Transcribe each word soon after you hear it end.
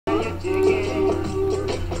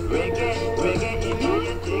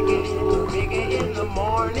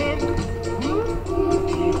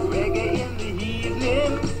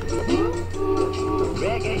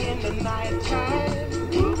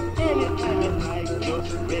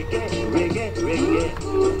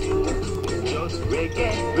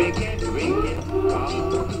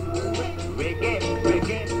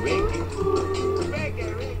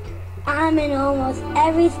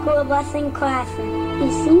every school bus and classroom.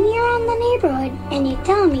 You see me around the neighborhood, and you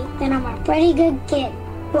tell me that I'm a pretty good kid.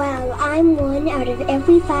 Well, I'm 1 out of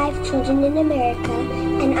every 5 children in America,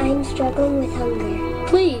 and I'm struggling with hunger.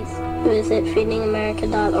 Please visit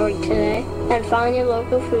feedingamerica.org today and find your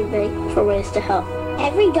local food bank for ways to help.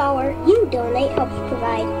 Every dollar you donate helps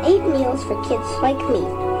provide 8 meals for kids like me.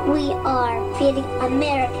 We are Feeding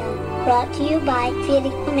America, brought to you by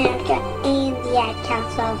Feeding America and the Ad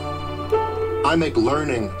Council. I make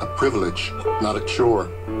learning a privilege, not a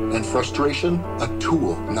chore, and frustration a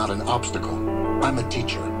tool, not an obstacle. I'm a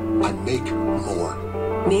teacher. I make more.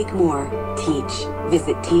 Make more. Teach.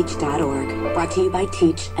 Visit teach.org. Brought to you by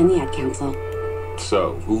Teach and the Ad Council.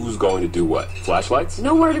 So, who's going to do what? Flashlights?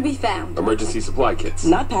 Nowhere to be found. Emergency supply kits?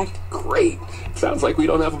 Not packed. Great. Sounds like we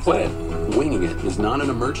don't have a plan. Winging it is not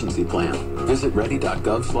an emergency plan. Visit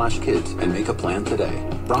ready.gov/kids and make a plan today.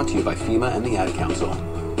 Brought to you by FEMA and the Ad Council.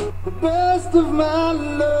 The best of my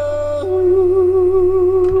love.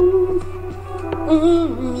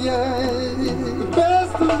 Yeah. The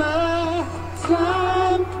best of my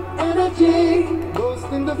time, energy.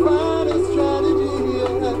 Boasting the finest strategy,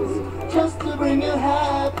 yes. Just to bring you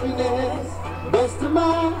happiness. Best of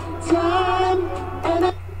my time,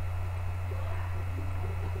 energy.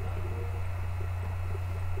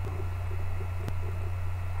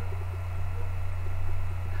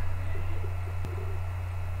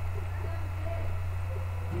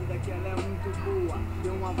 Que ela é muito boa, dê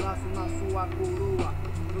abraço na sua coroa.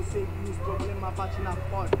 Eu sei que os problemas batem na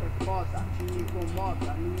porta, é foda, te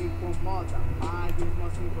incomoda, me incomoda. Mas mesmo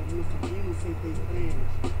assim vamos seguindo sem ter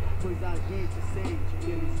frente. Pois a gente sente,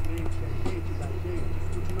 felizmente é gente da gente.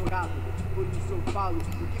 Escute meu gato, por isso eu falo.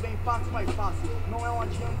 O que vem fácil vai fácil, não é um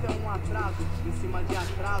adianto, é um atraso. Em cima de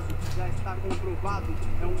atraso, já está comprovado,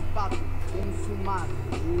 é um fato consumado.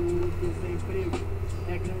 O desemprego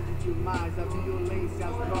é grande demais, a violência,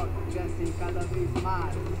 as drogas crescem cada vez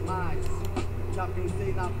mais. Já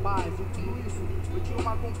pensei na paz, e tudo isso eu tiro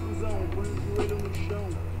uma conclusão, põe o joelho no chão,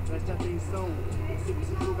 preste atenção, você que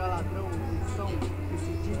se julga ladrão, atenção, que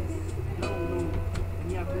se diz, não, é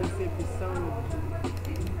minha concepção,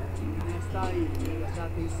 está aí, preste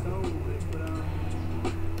atenção no refrão.